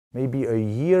maybe a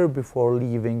year before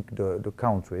leaving the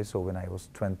country, so when I was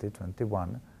 20,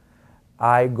 21,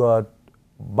 I got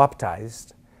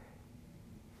baptized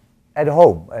at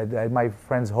home, at my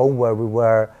friend's home, where we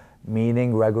were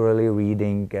meeting regularly,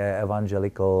 reading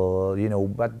evangelical,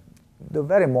 but the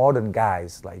very modern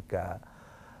guys like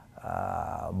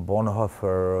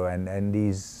Bonhoeffer and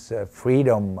these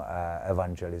freedom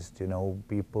evangelists,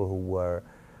 people who were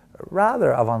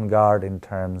rather avant-garde in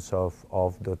terms of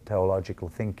the theological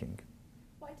thinking.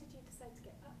 Why did you decide to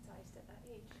get baptized at that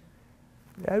age?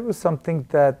 Yeah, it was something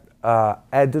that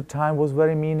at the time was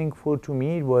very meaningful to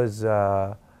me. It was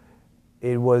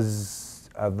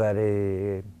a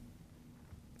very,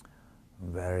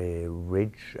 very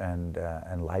rich and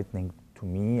enlightening to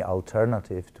me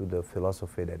alternative to the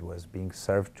philosophy that was being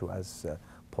served to us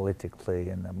politically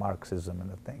and Marxism and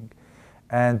the thing.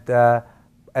 And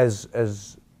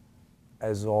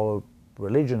as all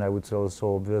religion, I would say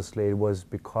also, obviously, it was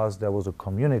because there was a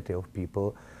community of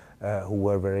people who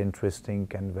were very interesting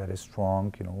and very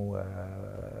strong,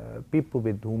 people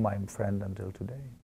with whom I'm friend until today.